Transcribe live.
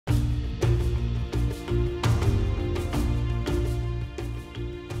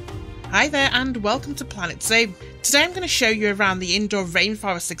Hi there and welcome to Planet Zoo. Today I'm going to show you around the indoor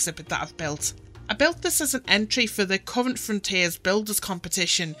rainforest exhibit that I've built. I built this as an entry for the Current Frontiers Builders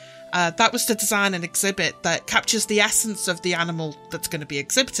competition. That was to design an exhibit that captures the essence of the animal that's going to be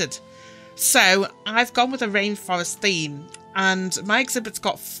exhibited. So I've gone with a rainforest theme, and my exhibit's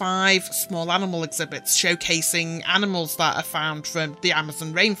got 5 small animal exhibits showcasing animals that are found from the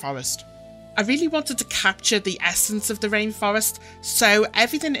Amazon rainforest. I really wanted to capture the essence of the rainforest, so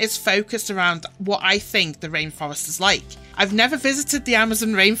everything is focused around what I think the rainforest is like. I've never visited the Amazon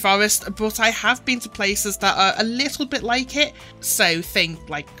rainforest, but I have been to places that are a little bit like it, so think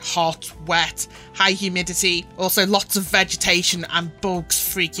like hot, wet, high humidity, also lots of vegetation and bugs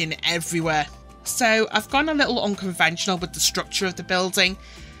freaking everywhere. So I've gone a little unconventional with the structure of the building.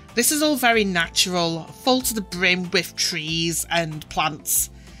 This is all very natural, full to the brim with trees and plants.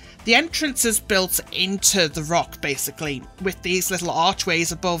 The entrance is built into the rock basically, with these little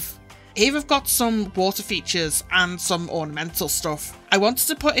archways above. Here I've got some water features and some ornamental stuff. I wanted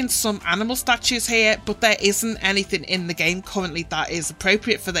to put in some animal statues here, but there isn't anything in the game currently that is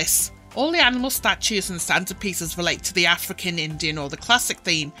appropriate for this. All the animal statues and centerpieces relate to the African, Indian or the classic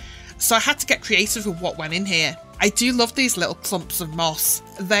theme, so I had to get creative with what went in here. I do love these little clumps of moss.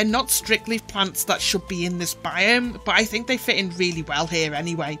 They're not strictly plants that should be in this biome, but I think they fit in really well here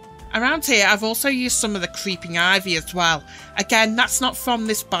anyway. Around here I've also used some of the creeping ivy as well. Again, that's not from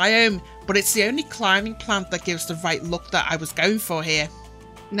this biome, but it's the only climbing plant that gives the right look that I was going for here.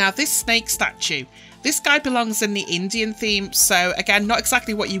 Now this snake statue, this guy belongs in the Indian theme, so again not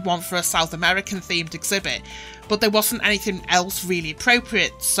exactly what you want for a South American themed exhibit, but there wasn't anything else really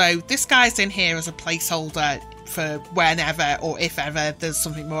appropriate, so this guy's in here as a placeholder for whenever or if ever there's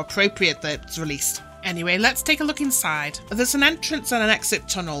something more appropriate that's released. Anyway, let's take a look inside. There's an entrance and an exit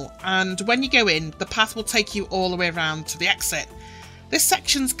tunnel, and when you go in, the path will take you all the way around to the exit. This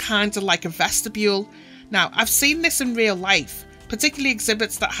section's kind of like a vestibule. Now, I've seen this in real life, particularly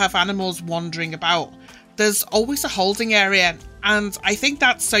exhibits that have animals wandering about. There's always a holding area, and I think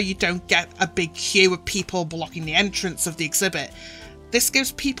that's so you don't get a big queue of people blocking the entrance of the exhibit. This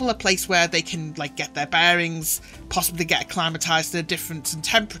gives people a place where they can get their bearings, possibly get acclimatised to the difference in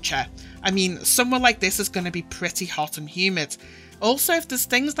temperature. I mean, somewhere like this is going to be pretty hot and humid. Also, if there's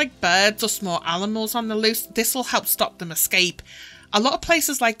things like birds or small animals on the loose, this will help stop them escape. A lot of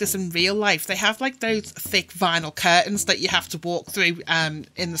places like this in real life, they have those thick vinyl curtains that you have to walk through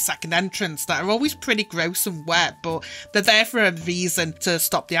in the second entrance that are always pretty gross and wet, but they're there for a reason to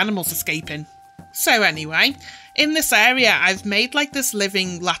stop the animals escaping. So anyway, in this area I've made this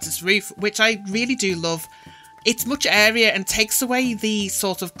living lattice roof, which I really do love. It's much airier and takes away the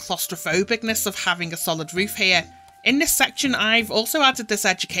sort of claustrophobicness of having a solid roof here. In this section I've also added this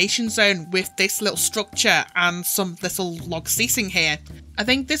education zone with this little structure and some little log seating here. I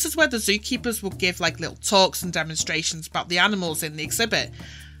think this is where the zookeepers will give little talks and demonstrations about the animals in the exhibit.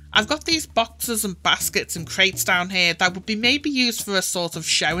 I've got these boxes and baskets and crates down here that would be maybe used for a sort of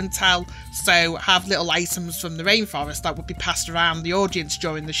show and tell, so have little items from the rainforest that would be passed around the audience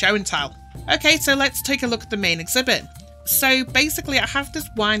during the show and tell. Okay, so let's take a look at the main exhibit. So basically I have this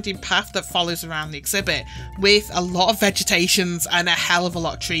winding path that follows around the exhibit with a lot of vegetations and a hell of a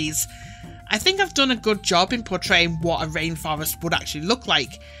lot of trees. I think I've done a good job in portraying what a rainforest would actually look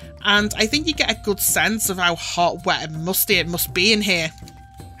like, and I think you get a good sense of how hot, wet and musty it must be in here.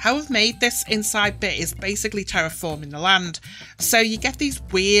 How I've made this inside bit is basically terraforming the land, so you get these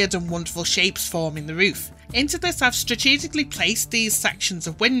weird and wonderful shapes forming the roof. Into this I've strategically placed these sections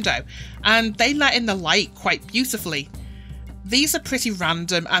of window, and they let in the light quite beautifully. These are pretty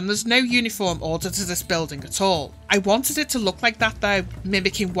random and there's no uniform order to this building at all. I wanted it to look like that though,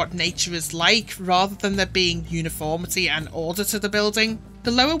 mimicking what nature is like rather than there being uniformity and order to the building.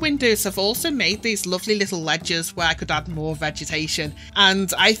 The lower windows have also made these lovely little ledges where I could add more vegetation,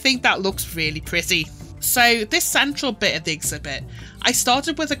 and I think that looks really pretty. So this central bit of the exhibit, I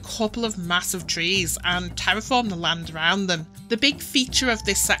started with a couple of massive trees and terraformed the land around them. The big feature of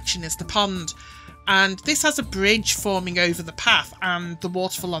this section is the pond, and this has a bridge forming over the path and the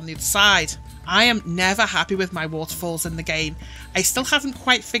waterfall on the other side. I am never happy with my waterfalls in the game. I still haven't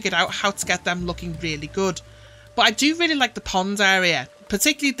quite figured out how to get them looking really good. But I do really like the pond area,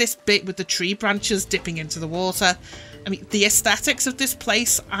 particularly this bit with the tree branches dipping into the water. I mean, the aesthetics of this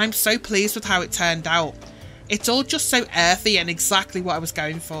place, I'm so pleased with how it turned out. It's all just so earthy and exactly what I was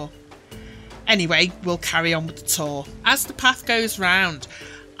going for. Anyway, we'll carry on with the tour. As the path goes round,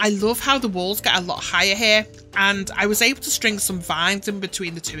 I love how the walls get a lot higher here, and I was able to string some vines in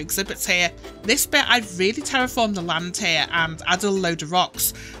between the two exhibits here. This bit I've really terraformed the land here and added a load of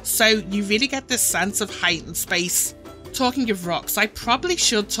rocks, so you really get this sense of height and space. Talking of rocks, I probably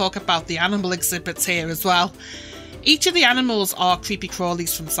should talk about the animal exhibits here as well. Each of the animals are creepy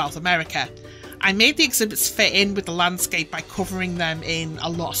crawlies from South America. I made the exhibits fit in with the landscape by covering them in a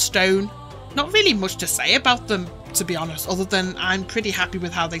lot of stone. Not really much to say about them, to be honest, other than I'm pretty happy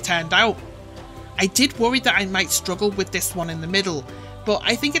with how they turned out. I did worry that I might struggle with this one in the middle, but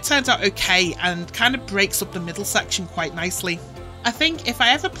I think it turns out okay and kind of breaks up the middle section quite nicely. I think if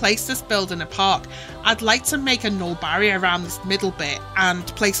I ever place this build in a park, I'd like to make a null barrier around this middle bit and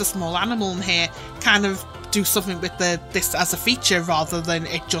place a small animal in here, kind of do something with this as a feature rather than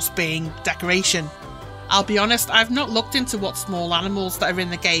it just being decoration. I'll be honest, I've not looked into what small animals that are in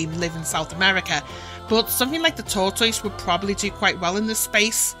the game live in South America, but something like the tortoise would probably do quite well in this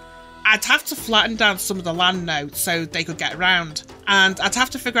space. I'd have to flatten down some of the land now so they could get around, and I'd have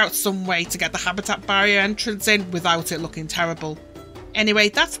to figure out some way to get the habitat barrier entrance in without it looking terrible. Anyway,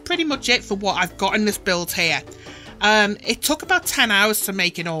 that's pretty much it for what I've got in this build here. It took about 10 hours to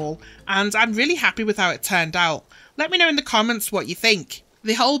make in all, and I'm really happy with how it turned out. Let me know in the comments what you think.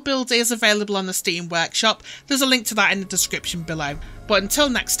 The whole build is available on the Steam Workshop. There's a link to that in the description below. But until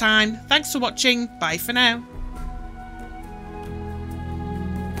next time, thanks for watching, bye for now.